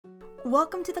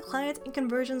Welcome to the Clients and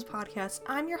Conversions Podcast.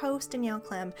 I'm your host, Danielle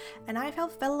Clem, and I've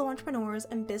helped fellow entrepreneurs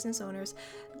and business owners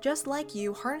just like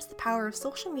you harness the power of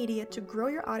social media to grow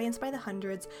your audience by the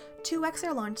hundreds, 2x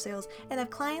their launch sales, and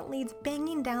have client leads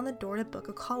banging down the door to book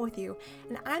a call with you.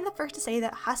 And I'm the first to say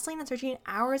that hustling and searching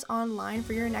hours online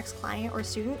for your next client or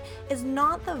student is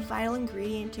not the vital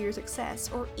ingredient to your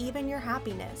success or even your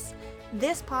happiness.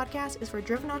 This podcast is for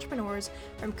driven entrepreneurs,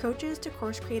 from coaches to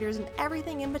course creators and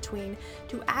everything in between,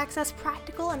 to access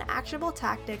practical and actionable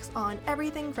tactics on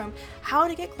everything from how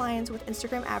to get clients with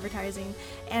Instagram advertising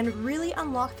and really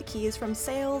unlock the keys from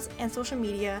sales and social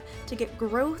media to get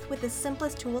growth with the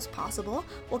simplest tools possible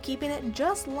while keeping it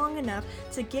just long enough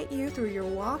to get you through your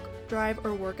walk, drive,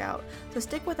 or workout. So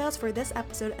stick with us for this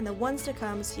episode and the ones to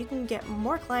come so you can get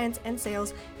more clients and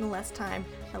sales in less time.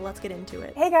 Now let's get into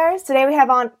it. Hey guys, today we have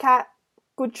on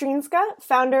Kuczynska,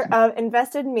 founder of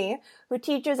Invested Me, who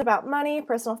teaches about money,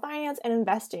 personal finance, and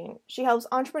investing. She helps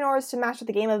entrepreneurs to master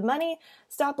the game of money,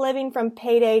 stop living from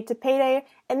payday to payday,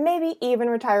 and maybe even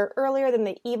retire earlier than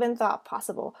they even thought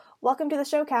possible. Welcome to the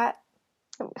show, Kat.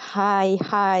 Hi.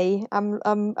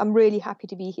 I'm really happy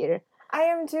to be here. I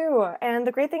am too. And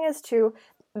the great thing is too,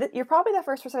 you're probably the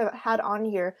first person I've had on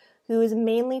here who is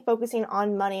mainly focusing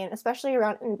on money and especially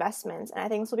around investments. And I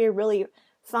think this will be a really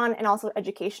fun and also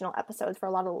educational episodes for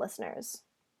a lot of the listeners.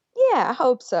 Yeah, I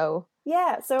hope so.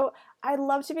 Yeah, so I'd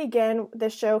love to begin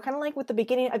this show kind of like with the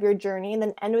beginning of your journey and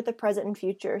then end with the present and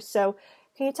future. So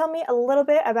can you tell me a little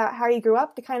bit about how you grew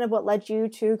up, to kind of what led you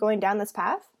to going down this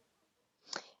path?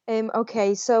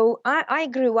 Okay, so I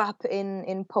grew up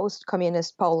in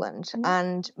post-communist Poland,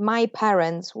 and my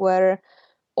parents were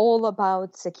all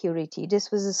about security. This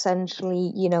was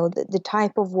essentially, the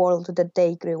type of world that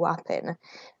they grew up in.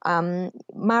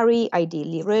 Marry,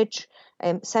 ideally rich,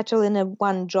 settle in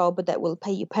one job that will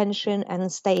pay you pension, and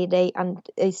stay there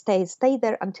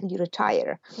until you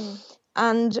retire.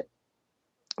 And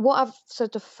what I've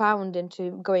sort of found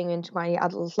into going into my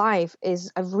adult life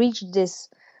is I've reached this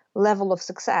level of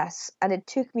success, and it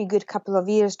took me a good couple of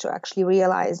years to actually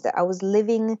realize that I was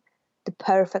living the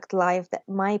perfect life that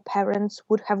my parents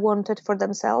would have wanted for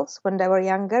themselves when they were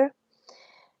younger.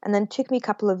 And then it took me a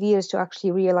couple of years to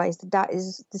actually realize that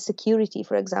is the security,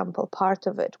 for example, part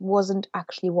of it wasn't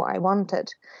actually what I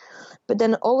wanted. But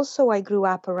then also I grew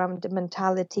up around the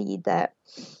mentality that,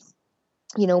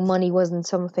 money wasn't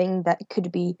something that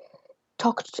could be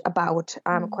talked about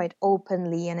quite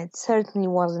openly, and it certainly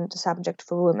wasn't a subject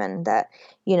for women, that,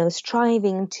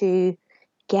 striving to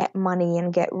get money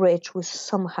and get rich was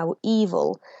somehow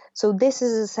evil. So this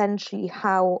is essentially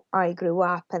how I grew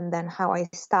up, and then how I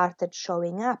started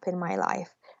showing up in my life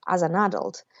as an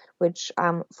adult, which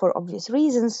for obvious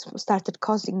reasons started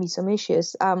causing me some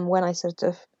issues when I sort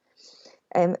of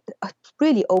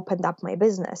really opened up my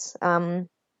business.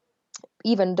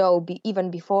 Even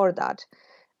before that,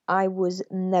 I was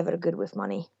never good with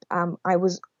money. I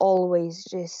was always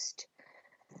just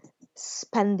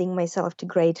spending myself to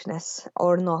greatness,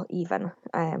 or not even.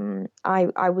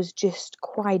 I was just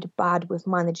quite bad with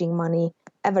managing money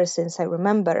ever since I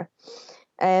remember.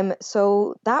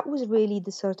 So that was really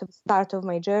the sort of start of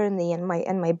my journey and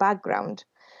my background.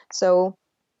 So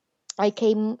I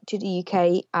came to the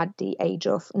UK at the age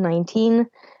of 19,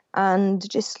 and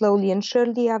just slowly and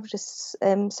surely I've just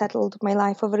settled my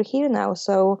life over here now.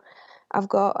 So I've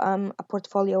got a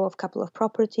portfolio of a couple of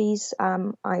properties.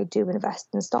 I do invest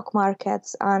in stock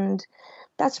markets, and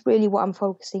that's really what I'm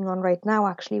focusing on right now,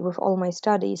 actually, with all my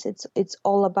studies. It's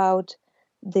all about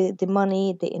the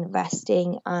money, the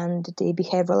investing, and the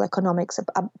behavioral economics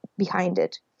behind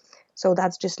it. So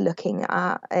that's just looking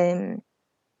at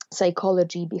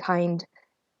psychology behind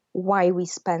why we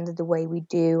spend the way we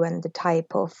do, and the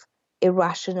type of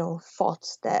irrational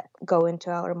thoughts that go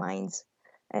into our minds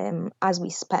as we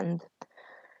spend.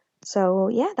 So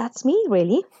yeah, that's me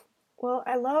really. Well,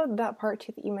 I love that part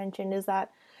too that you mentioned, is that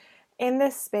in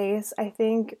this space, I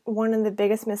think one of the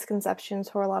biggest misconceptions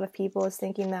for a lot of people is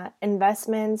thinking that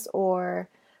investments or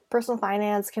personal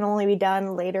finance can only be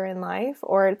done later in life,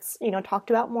 or it's,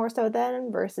 talked about more so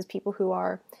then versus people who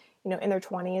are, in their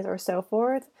 20s or so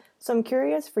forth. So I'm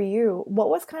curious for you, what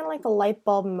was kind of like the light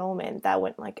bulb moment that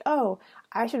went like, oh,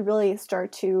 I should really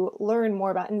start to learn more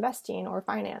about investing or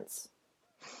finance?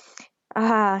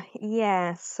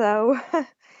 Yeah. So,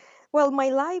 well, my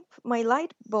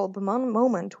light bulb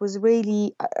moment was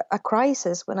really a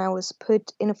crisis when I was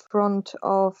put in front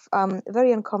of a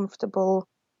very uncomfortable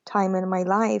time in my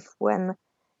life when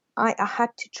I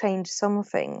had to change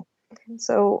something.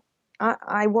 So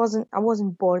I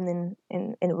wasn't born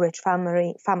in a rich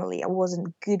family. I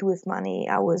wasn't good with money.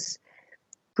 I was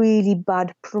really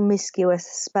bad, promiscuous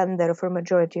spender for a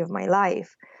majority of my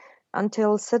life,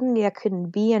 until suddenly I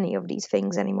couldn't be any of these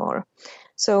things anymore.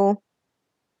 So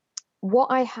what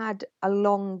I had a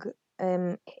long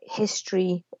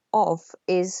history of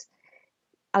is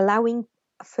allowing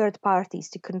third parties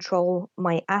to control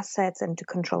my assets and to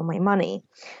control my money.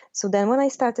 So then when I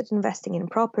started investing in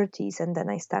properties and then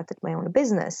I started my own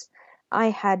business, I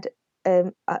had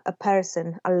a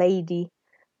person, a lady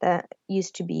that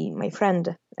used to be my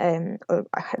friend, or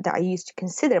that I used to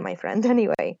consider my friend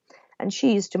anyway. And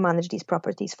she used to manage these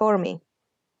properties for me.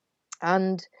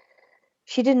 And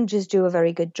she didn't just do a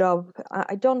very good job.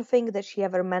 I don't think that she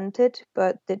ever meant it,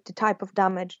 but the type of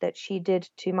damage that she did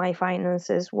to my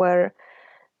finances were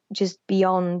just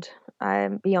beyond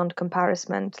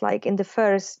comparison. Like in the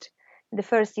first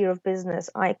year of business,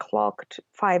 I clocked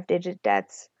 5-digit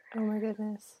debts. Oh my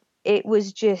goodness. It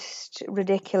was just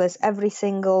ridiculous. Every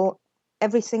single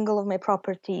of my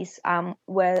properties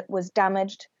was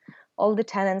damaged. All the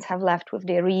tenants have left with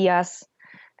the arrears,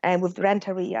 with rent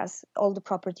arrears. All the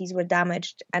properties were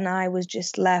damaged, and I was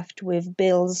just left with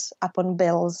bills upon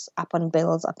bills upon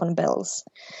bills upon bills.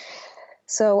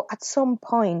 So at some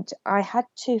point, I had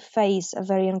to face a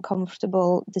very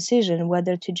uncomfortable decision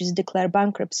whether to just declare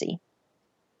bankruptcy,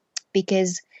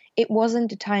 because it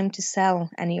wasn't the time to sell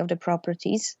any of the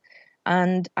properties,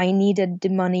 and I needed the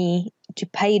money to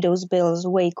pay those bills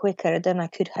way quicker than I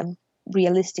could have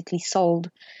realistically sold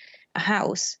a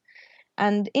house.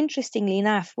 And interestingly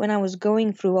enough, when I was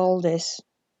going through all this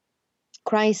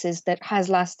crisis that has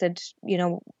lasted,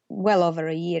 well over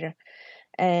a year,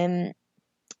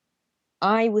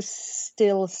 I was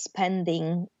still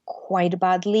spending quite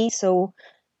badly. So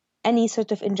any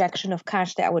sort of injection of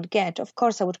cash that I would get, of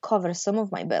course, I would cover some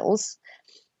of my bills,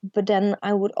 but then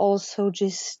I would also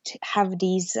just have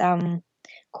these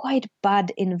quite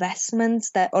bad investments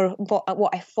or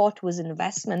what I thought was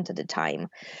investment at the time.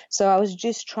 So I was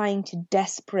just trying to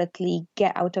desperately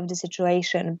get out of the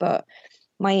situation, but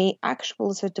my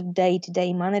actual sort of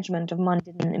day-to-day management of money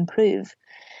didn't improve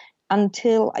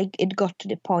until it got to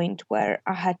the point where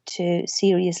I had to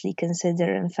seriously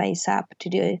consider and face up to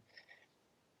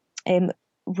the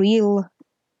real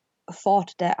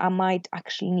thought that I might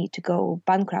actually need to go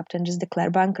bankrupt and just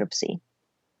declare bankruptcy.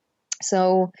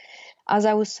 So as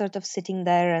I was sort of sitting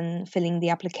there and filling the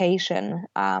application,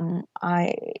 I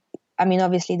mean,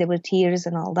 obviously there were tears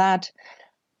and all that,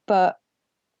 but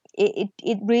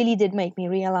it really did make me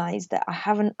realize that I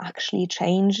haven't actually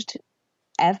changed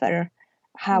ever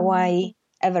how I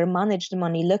ever managed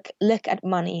money. Look at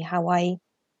money, how I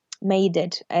made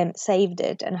it and saved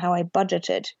it and how I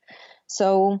budgeted.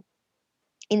 So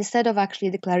instead of actually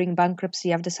declaring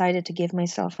bankruptcy, I've decided to give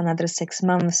myself another 6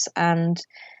 months and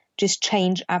just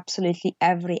change absolutely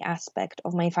every aspect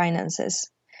of my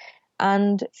finances.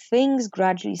 And things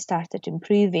gradually started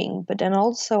improving, but then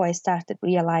also I started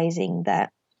realizing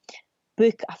that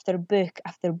book after book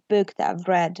after book that I've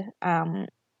read,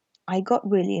 I got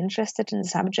really interested in the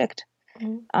subject.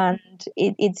 And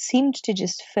it seemed to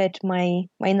just fit my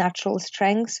natural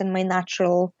strengths and my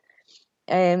natural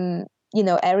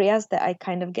areas that I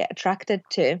kind of get attracted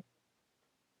to.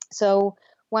 So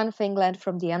one thing led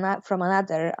from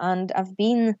another, and I've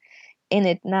been in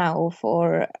it now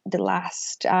for the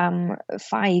last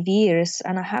 5 years,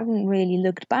 and I haven't really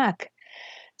looked back.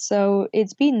 So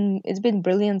it's been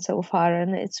brilliant so far,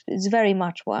 and it's very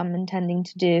much what I'm intending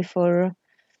to do for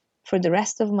the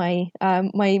rest of my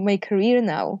my career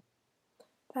now.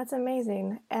 That's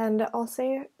amazing. And I'll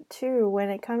say too, when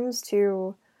it comes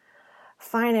to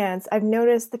finance, I've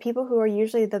noticed the people who are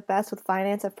usually the best with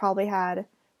finance have probably had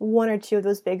one or two of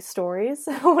those big stories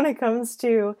when it comes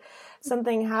to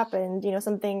something happened,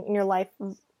 something in your life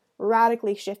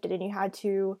radically shifted and you had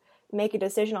to make a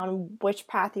decision on which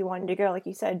path you wanted to go, like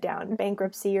you said, down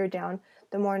bankruptcy or down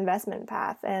the more investment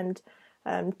path. And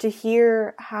to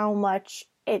hear how much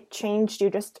it changed you,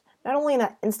 just not only in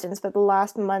that instance, but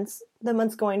the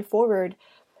months going forward,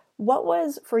 what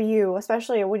was for you,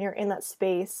 especially when you're in that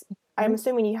space, I'm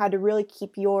assuming you had to really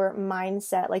keep your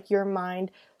mindset, like your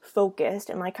mind focused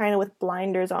and like kind of with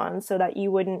blinders on so that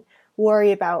you wouldn't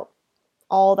worry about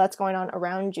all that's going on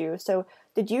around you. So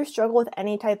did you struggle with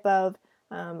any type of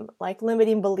like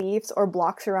limiting beliefs or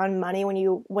blocks around money when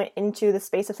you went into the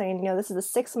space of saying, this is the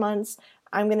 6 months,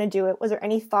 I'm going to do it? Was there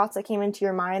any thoughts that came into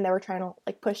your mind that were trying to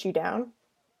like push you down?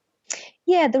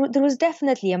 Yeah, there was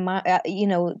definitely a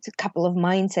couple of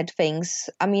mindset things.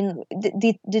 I mean,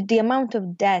 the amount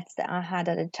of debts that I had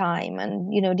at the time,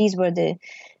 and these were the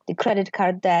credit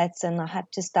card debts, and I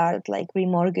had to start like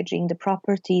remortgaging the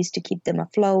properties to keep them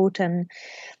afloat, and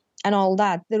and all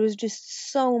that. There was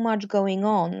just so much going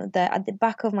on that at the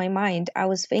back of my mind, I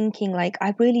was thinking, like,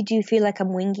 I really do feel like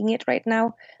I'm winging it right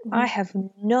now. I have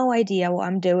no idea what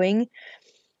I'm doing.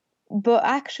 But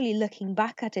actually, looking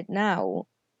back at it now,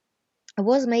 I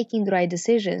was making the right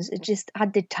decisions. It just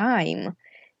at the time,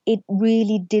 it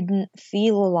really didn't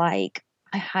feel like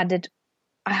I had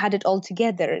it all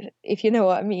together, if you know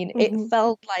what I mean. It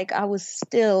felt like I was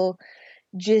still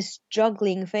just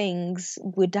juggling things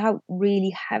without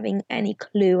really having any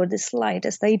clue or the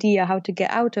slightest idea how to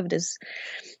get out of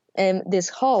this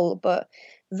hole. But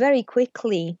very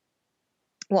quickly,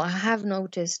 what I have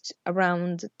noticed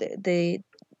around the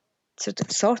sort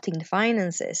of sorting the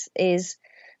finances is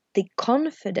the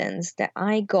confidence that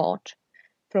I got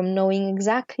from knowing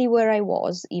exactly where I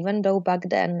was, even though back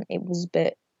then it was a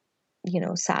bit,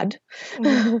 sad,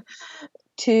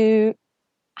 to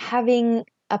having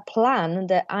a plan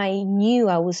that I knew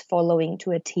I was following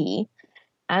to a T,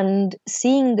 and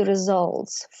seeing the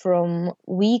results from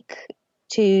week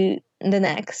to the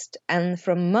next and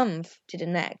from month to the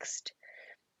next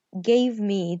gave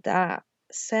me that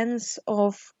sense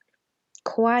of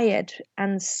quiet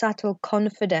and subtle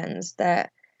confidence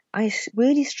that I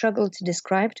really struggle to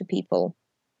describe to people.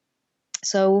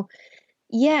 So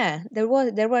yeah, there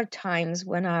were times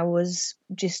when I was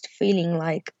just feeling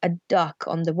like a duck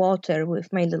on the water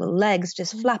with my little legs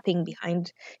just flapping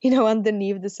behind,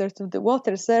 underneath the sort of the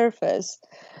water surface.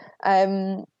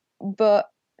 But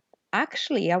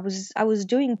actually, I was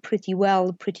doing pretty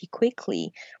well pretty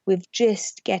quickly with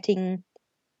just getting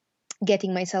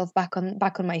myself back on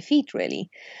my feet, really.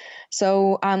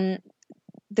 So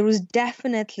there was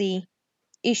definitely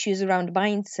issues around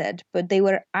mindset, but they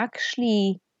were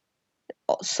actually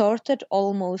sorted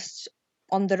almost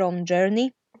on their own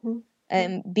journey.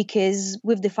 Because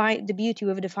with the beauty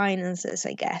with the finances,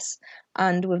 I guess,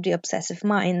 and with the obsessive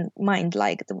mind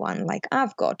like the one like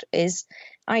I've got, is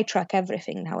I track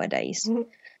everything nowadays.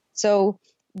 So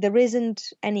there isn't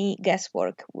any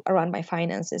guesswork around my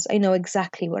finances. I know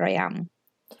exactly where I am.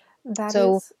 That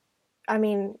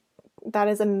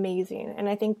is amazing. And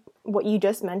I think what you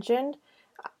just mentioned,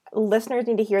 listeners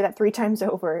need to hear that 3 times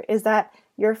over, is that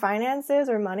your finances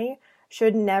or money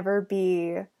should never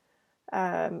be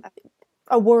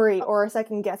a worry or a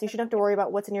second guess. You shouldn't have to worry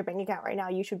about what's in your bank account right now.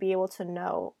 You should be able to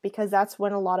know, because that's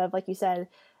when a lot of, like you said,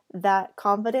 that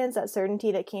confidence, that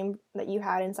certainty that you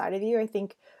had inside of you, I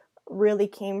think really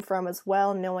came from as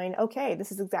well, knowing, okay,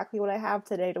 this is exactly what I have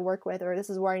today to work with, or this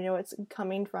is where I know it's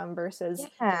coming from, versus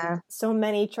so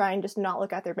many try and just not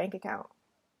look at their bank account.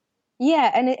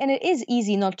 Yeah, and it is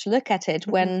easy not to look at it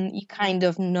when you kind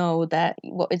of know that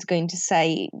what it's going to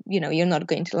say, you're not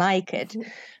going to like it.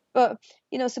 But,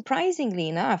 surprisingly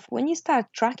enough, when you start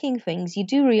tracking things, you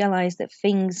do realize that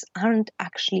things aren't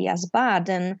actually as bad.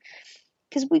 And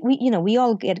because we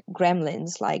all get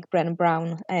gremlins, like Brené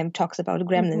Brown talks about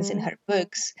gremlins in her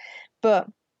books. But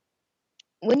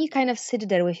when you kind of sit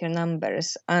there with your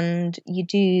numbers and you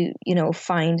do,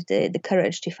 find the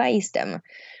courage to face them,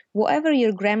 whatever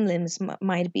your gremlins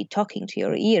might be talking to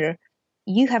your ear,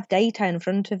 you have data in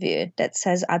front of you that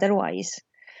says otherwise.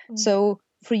 So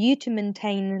for you to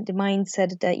maintain the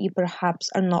mindset that you perhaps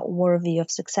are not worthy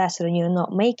of success or you're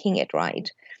not making it right,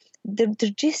 there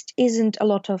just isn't a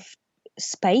lot of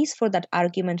space for that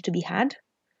argument to be had.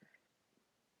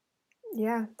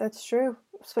 Yeah, that's true.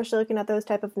 Especially looking at those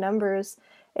type of numbers,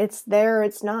 it's there or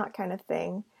it's not kind of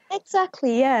thing.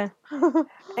 Exactly, yeah.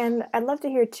 And I'd love to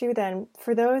hear too then,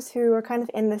 for those who are kind of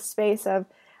in this space of,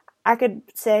 I could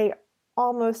say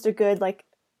almost a good like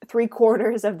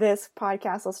 3/4 of this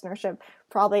podcast listenership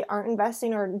probably aren't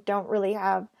investing or don't really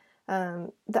have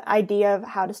the idea of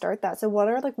how to start that. So what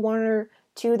are like 1 or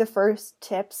 2 of the first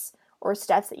tips or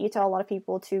steps that you tell a lot of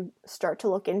people to start to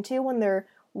look into when they're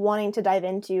wanting to dive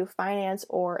into finance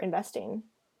or investing?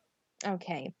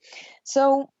 Okay,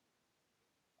 so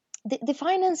the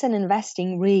finance and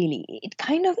investing, really,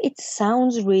 it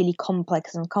sounds really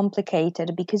complex and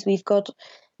complicated because we've got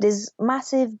this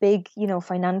massive big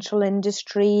financial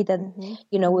industry that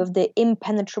with the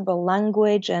impenetrable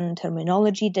language and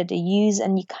terminology that they use,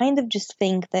 and you kind of just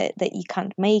think that you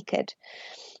can't make it.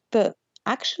 But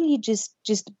actually just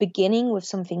beginning with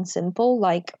something simple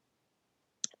like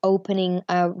opening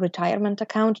a retirement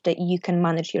account that you can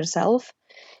manage yourself.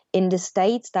 In the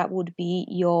States, that would be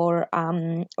your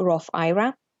Roth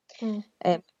IRA.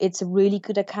 It's a really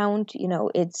good account.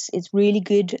 It's really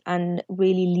good and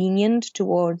really lenient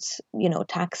towards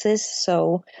taxes.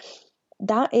 So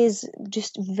that is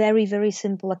just very, very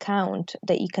simple account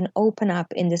that you can open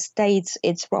up. In the States,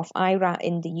 it's Roth IRA.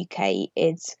 In the UK,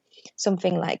 it's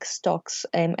something like stocks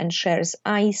and shares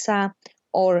ISA,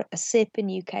 or a SIP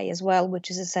in UK as well, which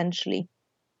is essentially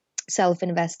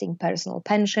self-investing personal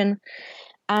pension.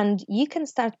 And you can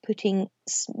start putting,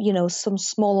 some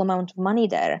small amount of money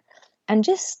there and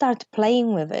just start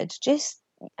playing with it.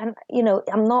 And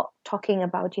I'm not talking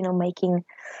about, making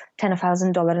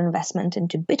 $10,000 investment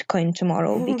into Bitcoin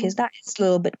tomorrow, because that is a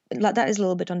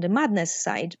little bit on the madness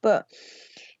side. But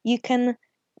you can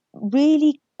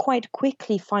really quite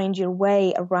quickly find your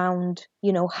way around,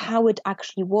 how it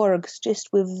actually works, just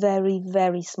with very,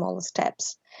 very small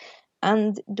steps.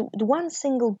 And the one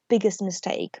single biggest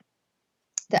mistake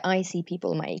that I see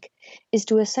people make is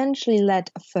to essentially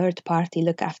let a third party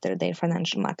look after their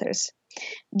financial matters.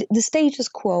 The status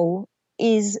quo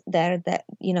is there that,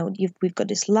 we've got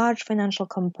these large financial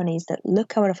companies that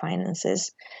look our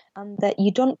finances, and that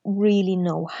you don't really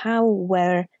know how,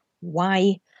 where,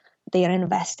 why they are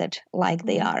invested like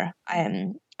they are.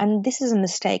 And this is a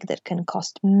mistake that can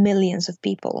cost millions of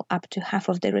people up to half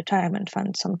of their retirement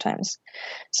fund sometimes.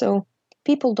 So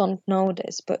people don't know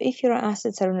this, but if your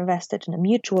assets are invested in a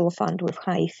mutual fund with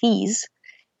high fees,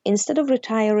 instead of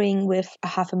retiring with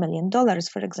 $500,000,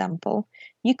 for example,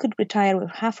 you could retire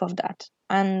with half of that.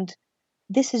 And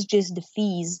this is just the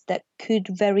fees that could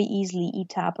very easily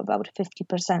eat up about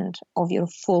 50% of your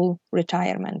full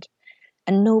retirement.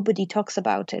 And nobody talks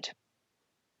about it.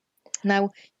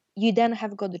 Now, you then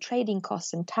have got the trading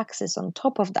costs and taxes on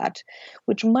top of that,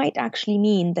 which might actually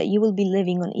mean that you will be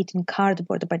living on eating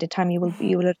cardboard by the time you will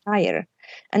retire.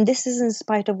 And this is in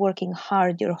spite of working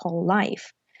hard your whole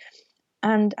life.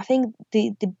 And I think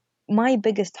my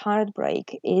biggest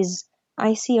heartbreak is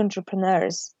I see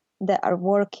entrepreneurs that are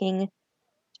working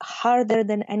harder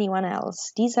than anyone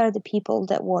else. These are the people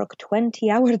that work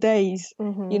 20-hour days,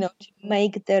 to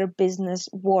make their business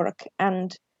work.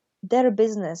 And their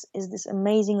business is this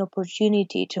amazing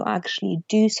opportunity to actually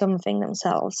do something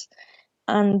themselves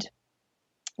and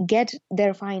get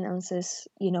their finances,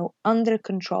 under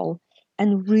control,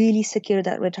 and really secure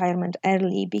that retirement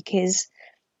early, because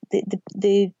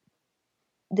the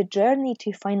journey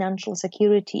to financial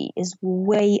security is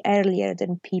way earlier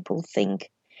than people think.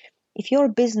 If your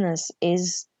business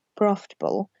is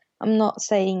profitable, I'm not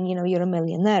saying, you're a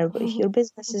millionaire, but if your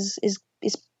business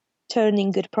is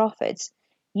turning good profits,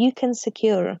 you can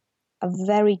secure a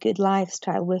very good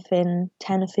lifestyle within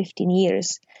 10 or 15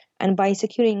 years. And by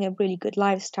securing a really good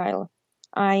lifestyle,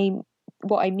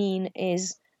 what I mean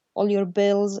is all your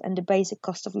bills and the basic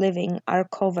cost of living are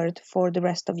covered for the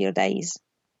rest of your days,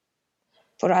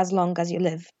 for as long as you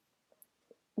live.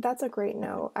 That's a great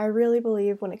note. I really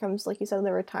believe when it comes, like you said,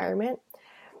 the retirement,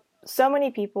 so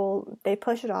many people, they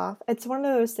push it off. It's one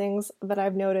of those things that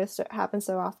I've noticed happen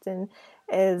so often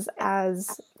is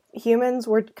as humans,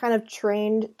 we're kind of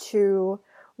trained to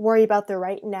worry about the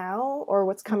right now or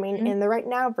what's coming in the right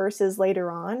now versus later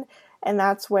on. And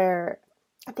that's where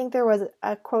I think there was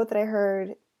a quote that I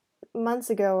heard months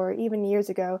ago or even years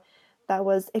ago that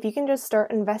was, if you can just start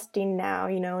investing now,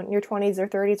 in your 20s or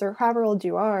 30s or however old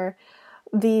you are,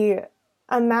 the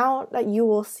amount that you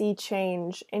will see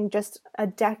change in just a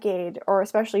decade or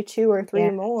especially 2 or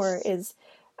 3 more is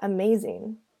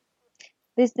amazing.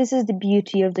 This is the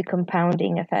beauty of the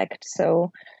compounding effect.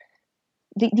 So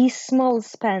these small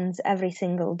spends every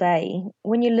single day,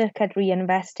 when you look at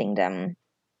reinvesting them,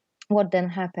 what then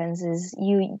happens is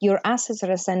your assets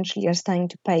are starting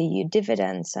to pay you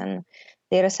dividends, and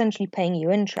they're essentially paying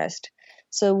you interest.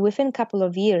 So within a couple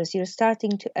of years, you're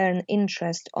starting to earn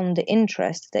interest on the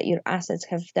interest that your assets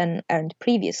have then earned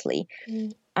previously.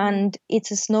 And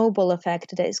it's a snowball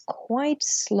effect that is quite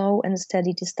slow and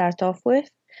steady to start off with.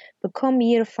 But come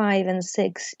year 5 and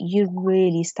 6, you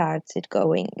really start it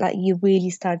going. Like you really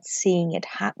start seeing it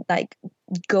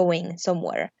going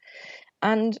somewhere.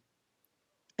 And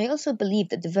I also believe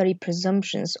that the very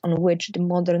presumptions on which the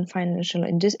modern financial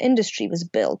industry was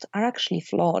built are actually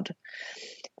flawed.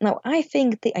 Now, I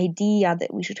think the idea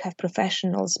that we should have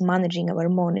professionals managing our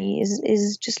money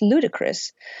is just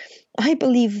ludicrous. I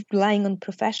believe relying on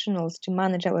professionals to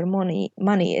manage our money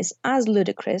is as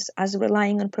ludicrous as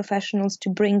relying on professionals to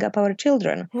bring up our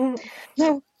children.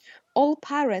 Now, all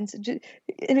parents,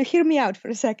 hear me out for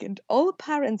a second, all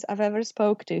parents I've ever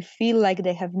spoke to feel like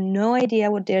they have no idea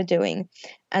what they're doing.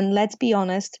 And let's be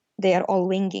honest, they are all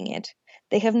winging it.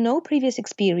 They have no previous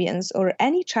experience or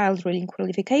any child-rearing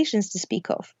qualifications to speak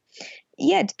of.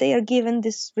 Yet they are given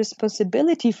this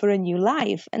responsibility for a new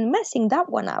life, and messing that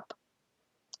one up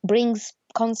brings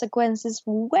consequences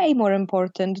way more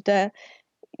important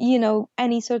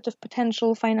any sort of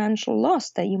potential financial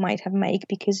loss that you might have made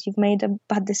because you've made a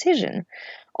bad decision.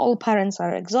 All parents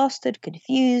are exhausted,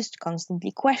 confused,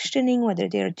 constantly questioning whether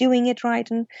they're doing it right,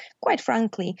 and quite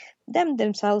frankly,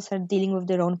 themselves are dealing with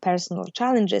their own personal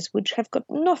challenges, which have got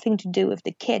nothing to do with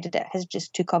the kid that has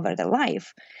just took over their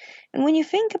life. And when you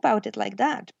think about it like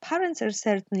that, parents are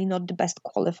certainly not the best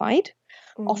qualified,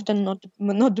 often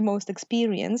not the most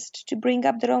experienced to bring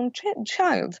up their own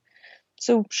child.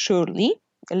 So surely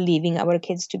leaving our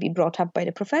kids to be brought up by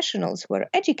the professionals who are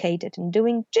educated and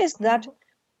doing just that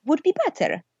would be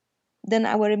better than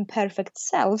our imperfect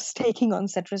selves taking on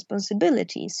such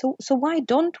responsibility. So why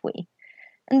don't we?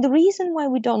 And the reason why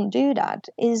we don't do that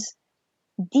is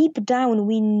deep down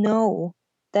we know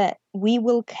that we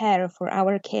will care for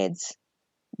our kids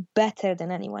better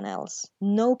than anyone else.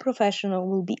 No professional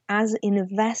will be as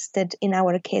invested in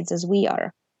our kids as we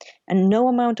are. And no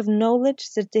amount of knowledge,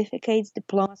 certificates,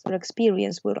 diplomas, or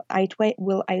experience will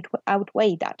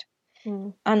outweigh that.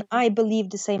 And I believe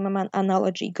the same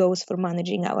analogy goes for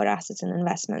managing our assets and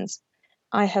investments.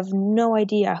 I have no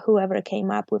idea whoever came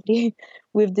up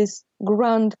with this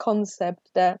grand concept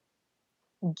that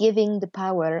giving the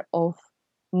power of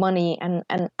money and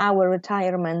our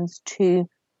retirement to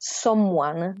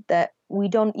someone that we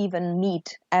don't even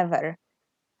meet ever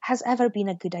has ever been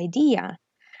a good idea.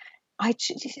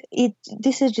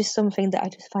 This is just something that I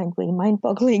just find really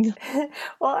mind-boggling.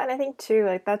 Well, and I think too,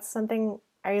 like that's something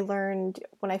I learned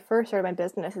when I first started my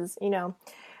business is,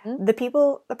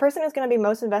 the person who's going to be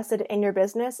most invested in your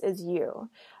business is you.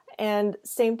 And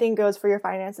same thing goes for your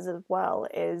finances as well,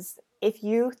 is if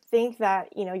you think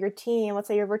that, your team, let's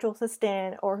say your virtual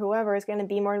assistant or whoever is going to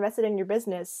be more invested in your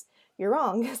business, you're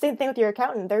wrong. Same thing with your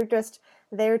accountant. They're just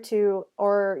there to,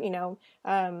 or,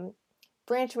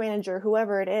 branch manager,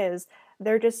 whoever it is,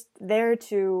 they're just there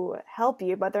to help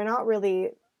you, but they're not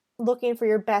really looking for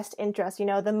your best interest,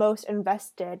 the most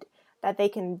invested that they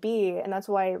can be. And that's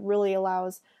why it really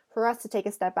allows for us to take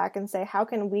a step back and say, how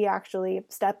can we actually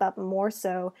step up more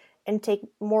so and take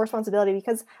more responsibility?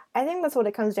 Because I think that's what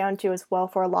it comes down to as well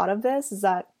for a lot of this, is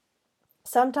that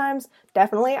sometimes,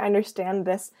 definitely, I understand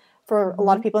this, for a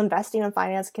lot of people, investing in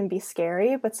finance can be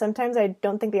scary, but sometimes I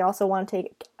don't think they also want to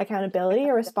take accountability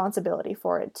or responsibility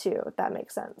for it too, if that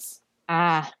makes sense.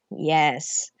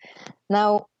 Yes.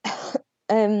 Now,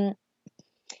 do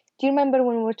you remember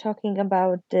when we were talking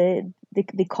about the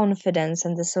confidence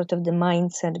and the sort of the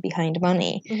mindset behind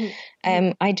money?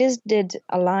 I just did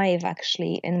a live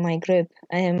actually in my group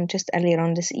just earlier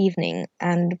on this evening,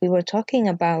 and we were talking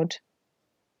about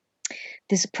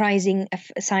the surprising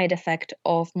side effect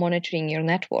of monitoring your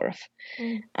net worth.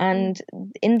 And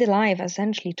in the live, I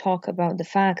essentially talk about the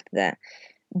fact that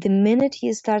the minute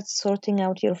you start sorting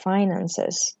out your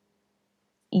finances,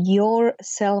 your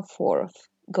self-worth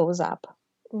goes up.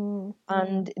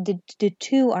 And the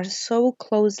two are so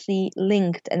closely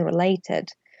linked and related.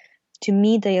 To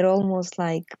me, they are almost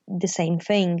like the same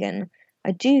thing. And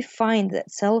I do find that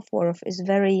self-worth is a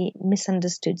very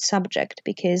misunderstood subject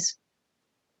because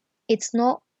it's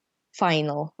not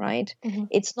final, right?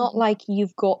 It's not like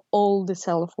you've got all the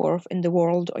self-worth in the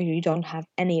world or you don't have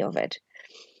any of it.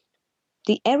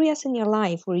 The areas in your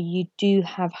life where you do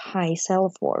have high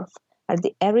self-worth are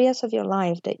the areas of your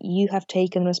life that you have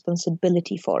taken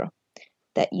responsibility for,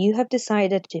 that you have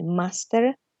decided to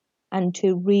master and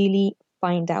to really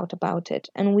find out about it.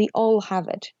 And we all have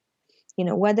it,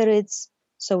 whether it's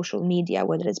social media,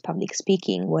 whether it's public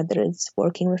speaking, whether it's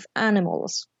working with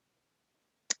animals,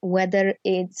 whether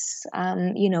it's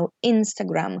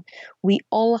Instagram. We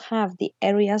all have the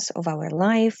areas of our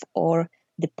life or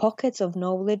the pockets of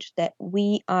knowledge that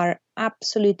we are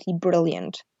absolutely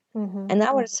brilliant, and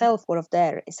our self-worth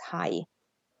there is high.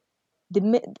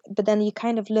 But then you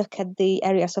kind of look at the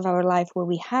areas of our life where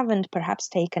we haven't perhaps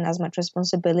taken as much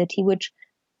responsibility, which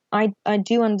I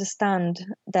do understand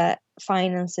that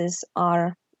finances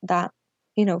are that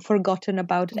forgotten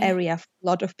about area for a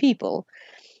lot of people.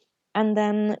 And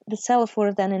then the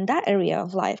self-worth then in that area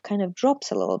of life kind of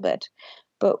drops a little bit.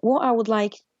 But what I would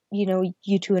like,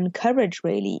 you to encourage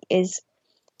really is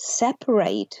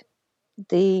separate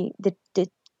the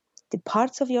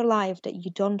parts of your life that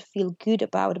you don't feel good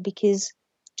about, because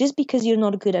just because you're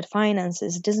not good at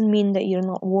finances doesn't mean that you're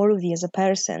not worthy as a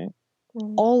person.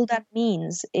 All that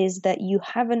means is that you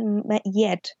haven't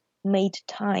yet made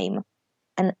time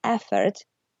and effort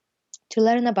to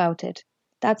learn about it.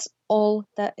 That's all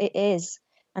that it is.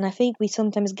 And I think we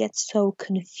sometimes get so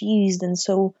confused and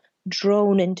so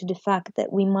drawn into the fact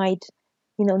that we might,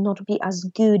 not be as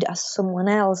good as someone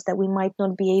else, that we might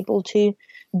not be able to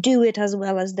do it as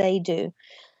well as they do.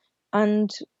 And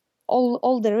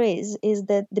all there is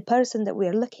that the person that we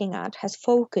are looking at has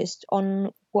focused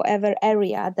on whatever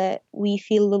area that we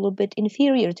feel a little bit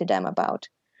inferior to them about.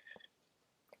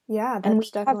 Yeah, And we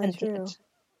that's definitely haven't true. yet.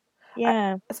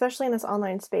 Yeah. Especially in this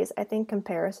online space, I think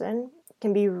comparison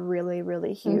can be really,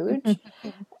 really huge.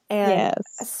 And Yes.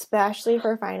 especially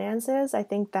for finances, I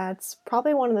think that's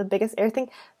probably one of the biggest. I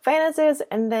think finances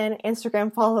and then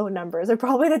Instagram follow numbers are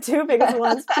probably the two biggest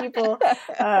ones people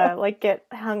like get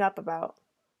hung up about.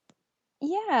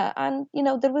 Yeah, and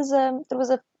there was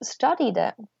a study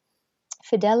that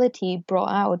Fidelity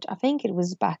brought out. I think it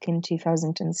was back in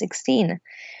 2016,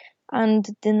 and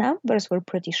the numbers were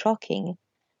pretty shocking.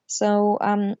 So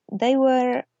they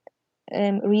were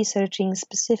researching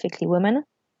specifically women,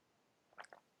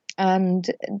 and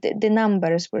the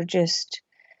numbers were just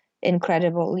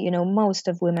incredible. Most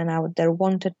of women out there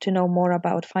wanted to know more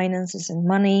about finances and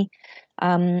money.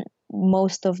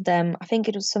 Most of them, I think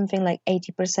it was something like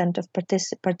 80% of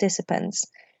participants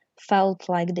felt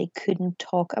like they couldn't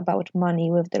talk about money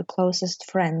with their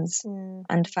closest friends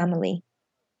and family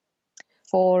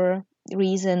for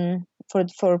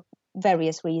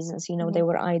various reasons. They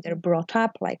were either brought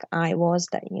up like I was,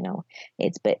 that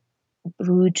it's a bit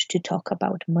rude to talk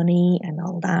about money and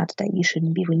all that you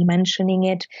shouldn't be really mentioning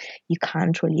it. You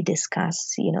can't really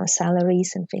discuss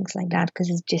salaries and things like that because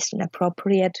it's just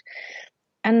inappropriate.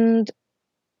 And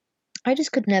I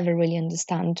just could never really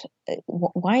understand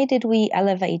why did we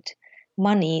elevate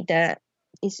money that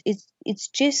it's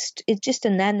just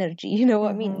an energy.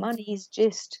 I mean, money is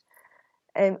just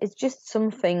it's just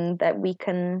something that we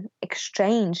can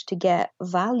exchange to get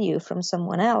value from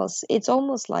someone else. It's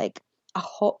almost like a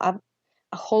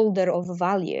holder of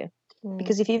value,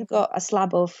 because if you've got a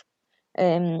slab of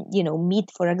meat,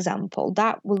 for example,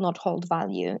 that will not hold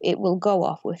value. It will go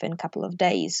off within a couple of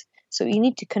days. So you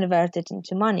need to convert it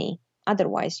into money.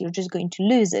 Otherwise, you're just going to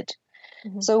lose it.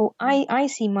 So I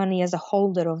see money as a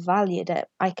holder of value that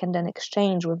I can then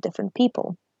exchange with different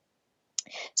people.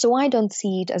 So I don't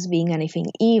see it as being anything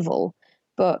evil,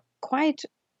 but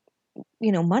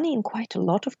money in quite a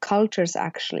lot of cultures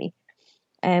actually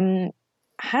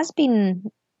has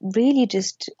been really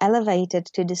just elevated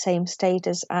to the same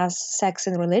status as sex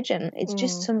and religion. It's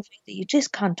just something that you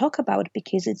just can't talk about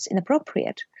because it's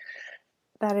inappropriate.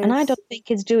 And I don't think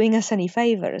it's doing us any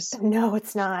favors. No,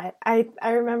 it's not. I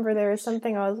remember there was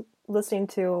something I was listening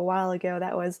to a while ago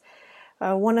that was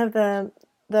one of the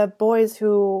boys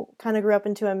who kind of grew up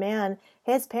into a man.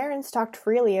 His parents talked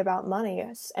freely about money,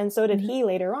 and so did he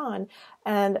later on.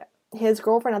 And his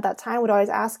girlfriend at that time would always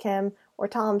ask him or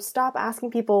tell him, stop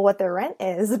asking people what their rent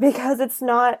is, because it's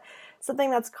not something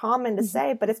that's common to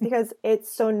say, but it's because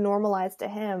it's so normalized to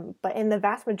him. But in the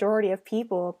vast majority of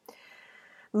people,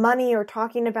 money or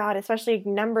talking about, especially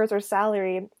numbers or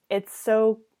salary, it's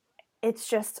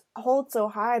just holds so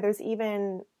high. There's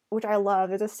even, which I love,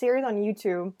 there's a series on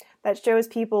YouTube that shows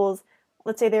people's,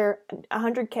 let's say they're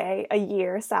 100K a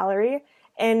year salary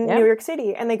in New York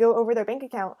City, and they go over their bank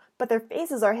account, but their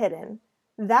faces are hidden.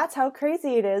 That's how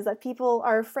crazy it is that people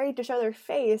are afraid to show their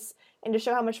face and to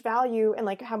show how much value and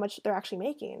like how much they're actually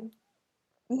making.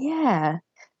 Yeah,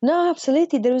 no,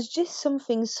 absolutely. There was just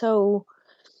something so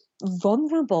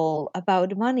vulnerable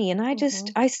about money, and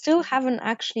I still haven't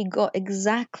actually got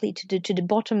exactly to the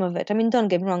bottom of it. I mean, don't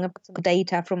get me wrong, I've got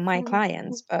data from my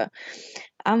clients, but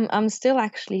I'm still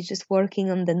actually just working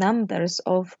on the numbers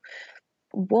of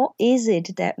what is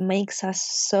it that makes us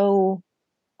so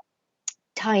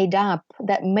tied up,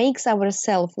 that makes our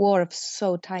self-worth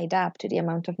so tied up to the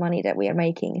amount of money that we are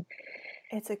making.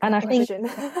 It's a good question.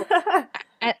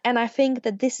 And I think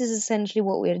that this is essentially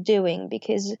what we're doing,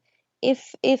 because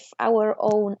if our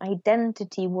own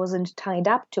identity wasn't tied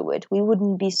up to it, we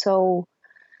wouldn't be so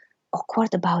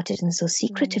awkward about it and so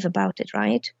secretive about it,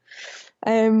 right?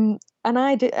 And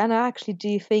I actually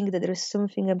do think that there is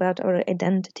something about our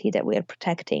identity that we are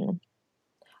protecting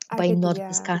by not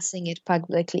discussing it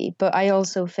publicly. But I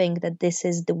also think that this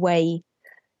is the way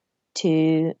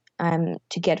to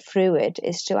get through it,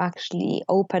 is to actually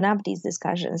open up these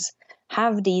discussions,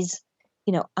 have these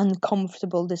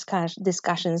uncomfortable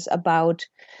discussions about,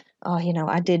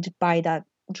 I did buy that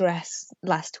dress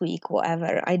last week,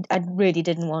 whatever, I really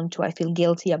didn't want to, I feel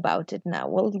guilty about it now.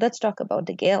 Well, let's talk about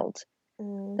the guilt.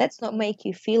 Let's not make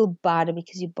you feel bad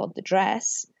because you bought the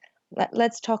dress.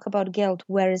 Let's talk about guilt.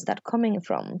 Where is that coming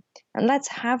from? And let's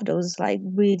have those like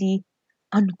really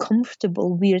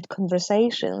uncomfortable, weird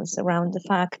conversations around the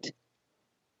fact,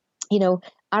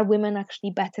 are women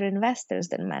actually better investors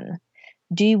than men?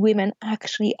 Do women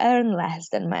actually earn less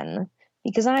than men?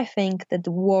 Because I think that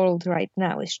the world right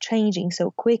now is changing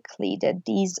so quickly that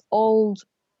these old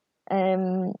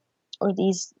or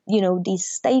these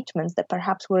statements that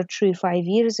perhaps were true 5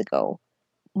 years ago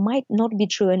might not be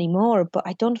true anymore, but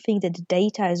I don't think that the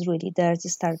data is really there to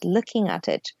start looking at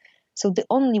it. So the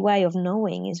only way of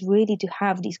knowing is really to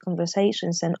have these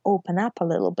conversations and open up a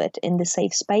little bit in the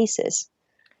safe spaces.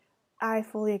 I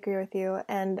fully agree with you.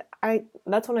 And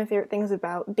that's one of my favorite things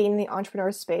about being in the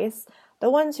entrepreneur space. The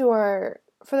ones who are,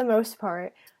 for the most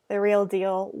part, the real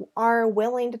deal are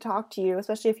willing to talk to you,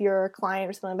 especially if you're a client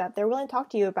or something like that. They're willing to talk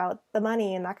to you about the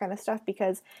money and that kind of stuff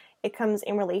because it comes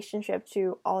in relationship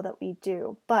to all that we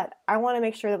do. But I want to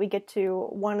make sure that we get to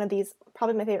one of these,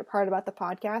 probably my favorite part about the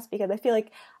podcast, because I feel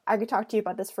like I could talk to you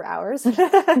about this for hours.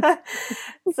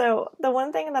 So the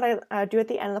one thing that I do at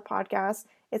the end of the podcast,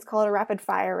 it's called a rapid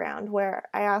fire round, where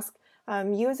I ask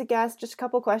you as a guest just a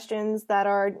couple questions that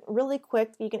are really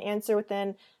quick that you can answer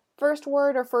within first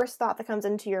word or first thought that comes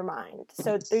into your mind.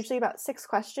 So there's usually about 6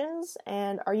 questions,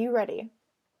 and are you ready?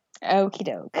 Okie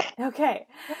doke. Okay,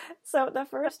 so the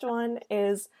first one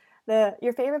is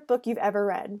your favorite book you've ever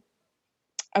read.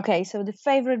 Okay, so the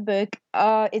favorite book,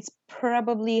 it's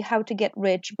probably How to Get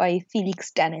Rich by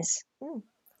Felix Dennis.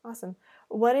 Awesome.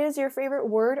 What is your favorite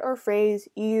word or phrase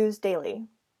you use daily?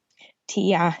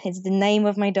 Tia, it's the name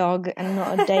of my dog, and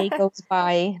not a day goes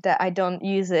by that I don't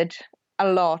use it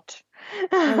a lot.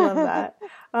 I love that.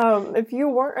 If you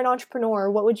weren't an entrepreneur,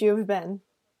 what would you have been?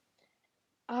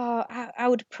 I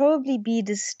would probably be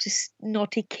this just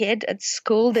naughty kid at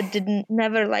school that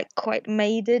never quite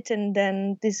made it, and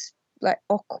then this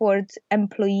awkward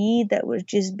employee that was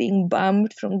just being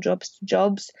bumped from jobs to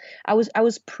jobs. I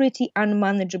was pretty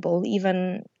unmanageable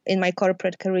even in my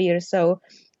corporate career, so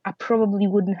I probably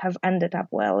wouldn't have ended up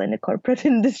well in the corporate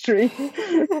industry.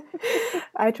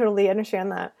 I totally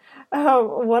understand that.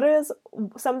 What is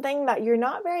something that you're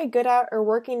not very good at or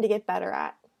working to get better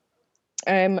at?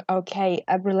 Okay,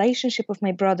 a relationship with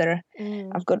my brother.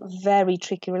 I've got a very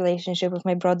tricky relationship with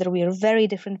my brother. We are very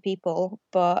different people,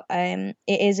 but it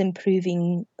is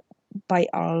improving by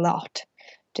a lot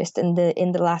just in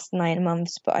the last 9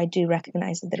 months. But I do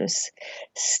recognize that there is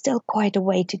still quite a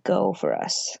way to go for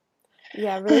us.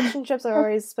 Yeah, relationships are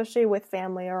always, especially with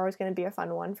family, are always going to be a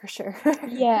fun one for sure.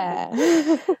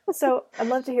 Yeah. So I'd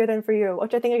love to hear then for you,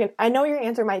 which I know your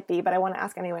answer might be, but I want to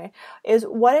ask anyway,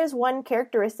 what is one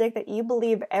characteristic that you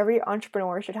believe every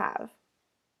entrepreneur should have?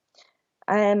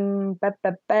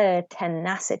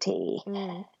 Tenacity.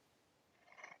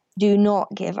 Do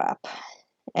not give up.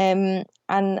 And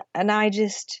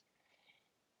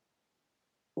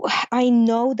I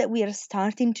know that we are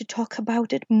starting to talk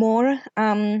about it more.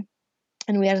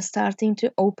 And we are starting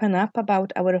to open up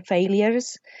about our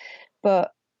failures,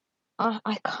 but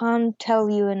I can't tell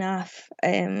you enough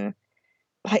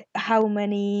how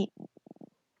many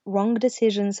wrong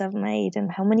decisions I've made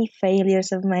and how many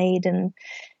failures I've made and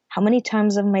how many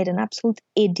times I've made an absolute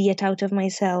idiot out of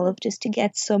myself just to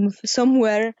get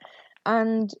somewhere.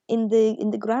 And in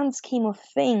the grand scheme of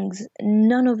things,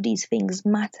 none of these things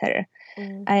matter.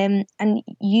 And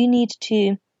you need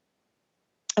to,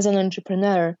 as an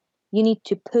entrepreneur, you need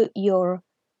to put your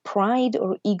pride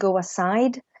or ego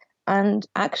aside, and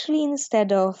actually,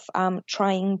 instead of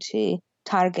trying to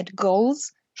target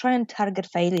goals, try and target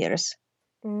failures.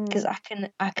 Because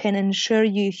I can assure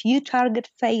you, if you target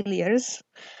failures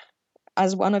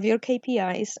as one of your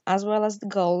KPIs as well as the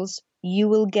goals, you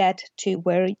will get to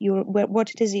what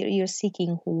it is you're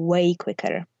seeking way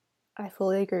quicker. I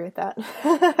fully agree with that.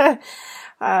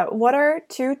 What are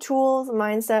 2 tools,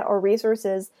 mindset, or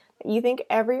resources that you think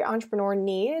every entrepreneur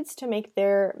needs to make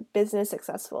their business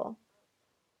successful?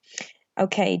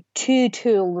 Okay, 2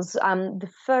 tools. The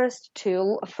first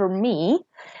tool for me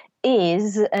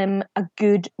is a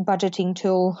good budgeting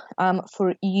tool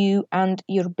for you and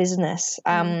your business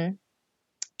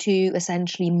to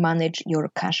essentially manage your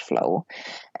cash flow,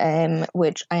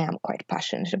 which I am quite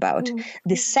passionate about.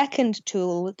 The second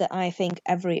tool that I think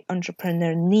every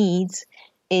entrepreneur needs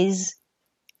is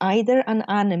either an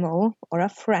animal or a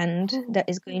friend that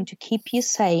is going to keep you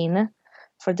sane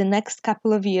for the next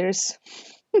couple of years.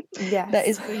 Yes. That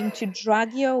is going to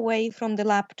drag you away from the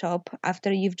laptop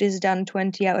after you've just done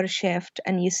 20-hour shift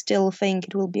and you still think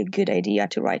it will be a good idea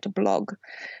to write a blog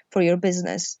for your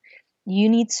business. You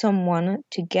need someone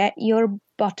to get your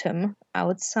bottom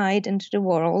outside into the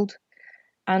world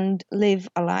and live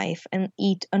a life and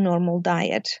eat a normal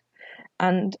diet.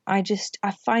 And I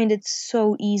find it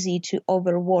so easy to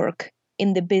overwork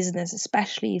in the business,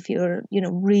 especially if you're,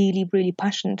 really, really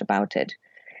passionate about it.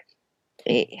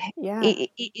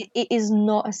 It is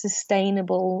not a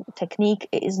sustainable technique.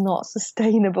 It is not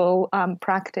sustainable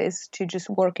practice to just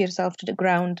work yourself to the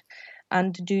ground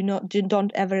and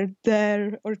don't ever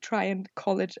dare or try and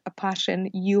call it a passion.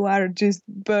 You are just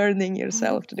burning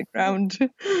yourself to the ground.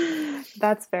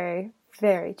 That's very,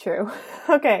 very true.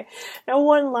 Okay, now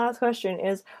one last question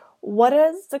is, what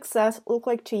does success look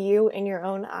like to you in your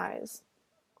own eyes?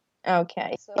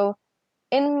 Okay, so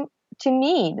to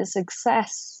me, the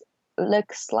success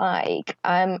looks like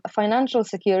financial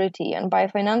security, and by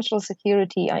financial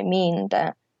security, I mean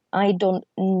that I don't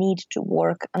need to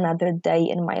work another day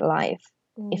in my life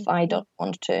if I don't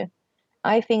want to.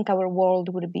 I think our world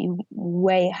would be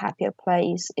way happier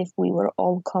place if we were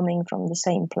all coming from the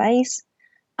same place,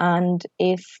 and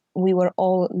if we were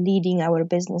all leading our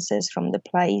businesses from the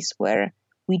place where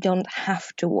we don't have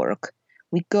to work.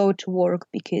 We go to work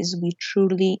because we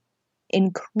truly,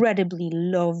 incredibly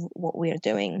love what we are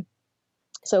doing.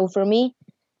 So for me,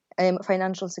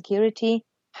 financial security,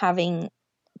 having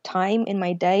time in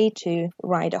my day to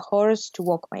ride a horse, to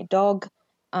walk my dog,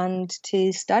 and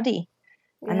to study,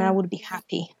 and I would be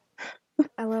happy.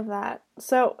 I love that.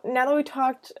 So now that we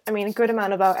talked, a good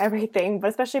amount about everything, but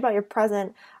especially about your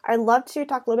present, I'd love to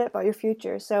talk a little bit about your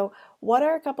future. So what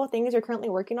are a couple of things you're currently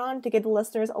working on to give the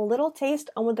listeners a little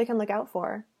taste on what they can look out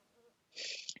for?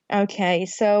 Okay,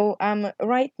 so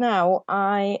right now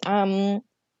I am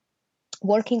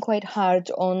working quite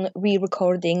hard on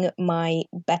re-recording my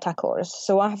beta course.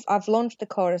 So I've launched the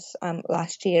course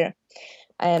last year.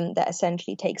 That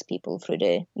essentially takes people through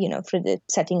the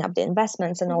setting up the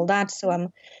investments and all that. So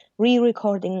I'm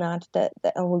re-recording that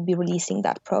I will be releasing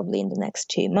that probably in the next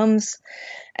 2 months.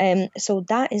 So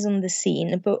that is on the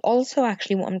scene. But also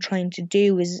actually what I'm trying to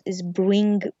do is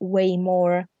bring way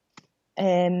more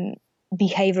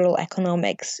behavioral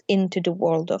economics into the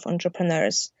world of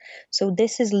entrepreneurs. So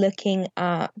this is looking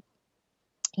at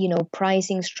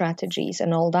pricing strategies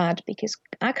and all that, because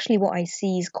actually what I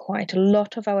see is quite a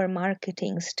lot of our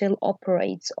marketing still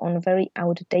operates on very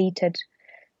outdated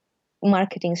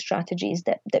marketing strategies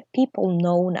that people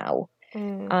know now.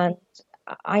 And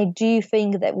I do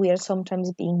think that we are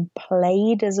sometimes being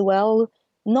played as well,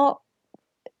 not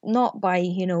by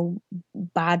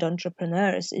bad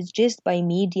entrepreneurs. It's just by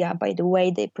media, by the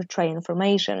way they portray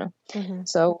information.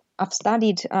 So I've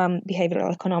studied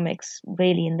behavioral economics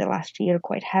really in the last year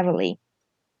quite heavily.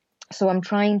 So I'm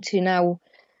trying to now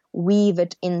weave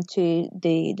it into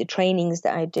the trainings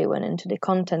that I do and into the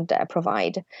content that I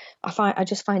provide. I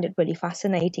just find it really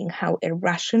fascinating how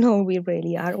irrational we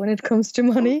really are when it comes to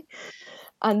money.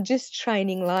 And just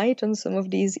shining light on some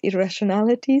of these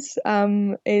irrationalities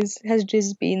has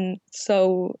just been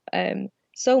so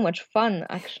much fun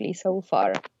actually so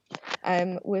far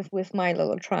with my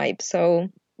little tribe. So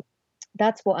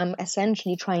that's what I'm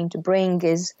essentially trying to bring,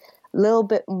 is a little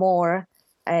bit more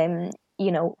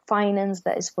finance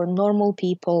that is for normal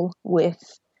people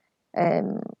with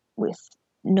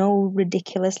no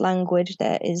ridiculous language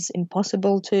that is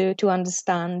impossible to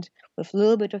understand, with a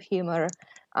little bit of humor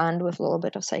and with a little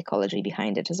bit of psychology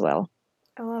behind it as well.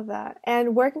 I love that.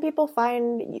 And where can people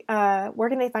find you at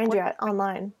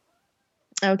online?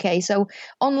 Okay, so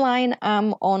online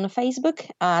I'm on Facebook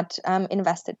at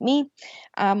InvestedMe,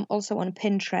 also on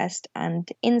Pinterest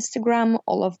and Instagram,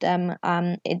 all of them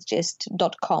it's just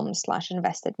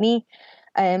 .com/InvestedMe.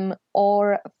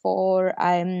 Or for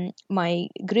my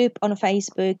group on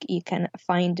Facebook, you can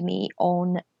find me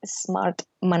on Smart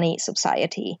Money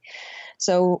Society.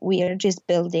 So we are just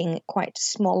building quite a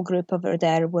small group over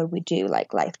there where we do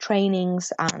like live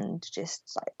trainings and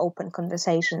just like open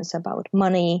conversations about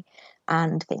money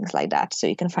and things like that. So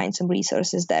you can find some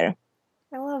resources there.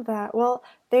 I love that. Well,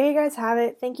 there you guys have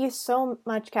it. Thank you so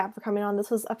much, Kat, for coming on. This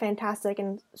was a fantastic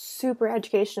and super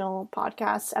educational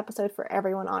podcast episode for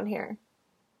everyone on here.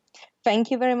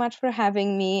 Thank you very much for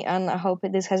having me, and I hope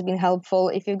this has been helpful.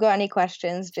 If you've got any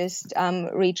questions, just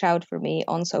reach out for me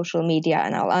on social media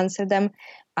and I'll answer them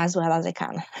as well as I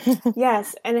can.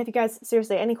 Yes, and if you guys,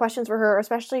 seriously, any questions for her,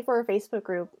 especially for her Facebook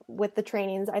group with the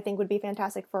trainings, I think would be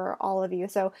fantastic for all of you.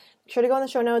 So make sure to go in the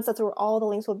show notes. That's where all the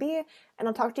links will be. And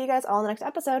I'll talk to you guys all in the next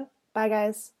episode. Bye,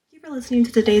 guys. Thank you for listening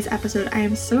to today's episode. I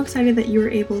am so excited that you were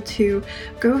able to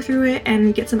go through it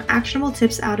and get some actionable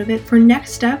tips out of it. For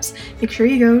next steps, make sure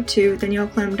you go to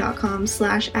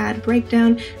danielleclem.com/ad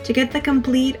breakdown to get the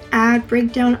complete ad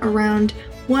breakdown around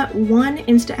what one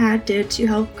Insta ad did to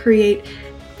help create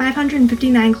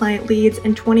 559 client leads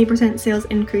and 20% sales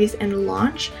increase and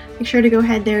launch. Make sure to go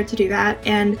ahead there to do that,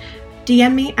 and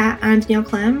DM me at Danielle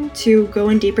Clem to go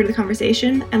in deeper to the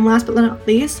conversation. And last but not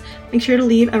least, make sure to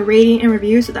leave a rating and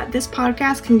review so that this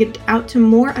podcast can get out to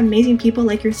more amazing people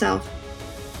like yourself.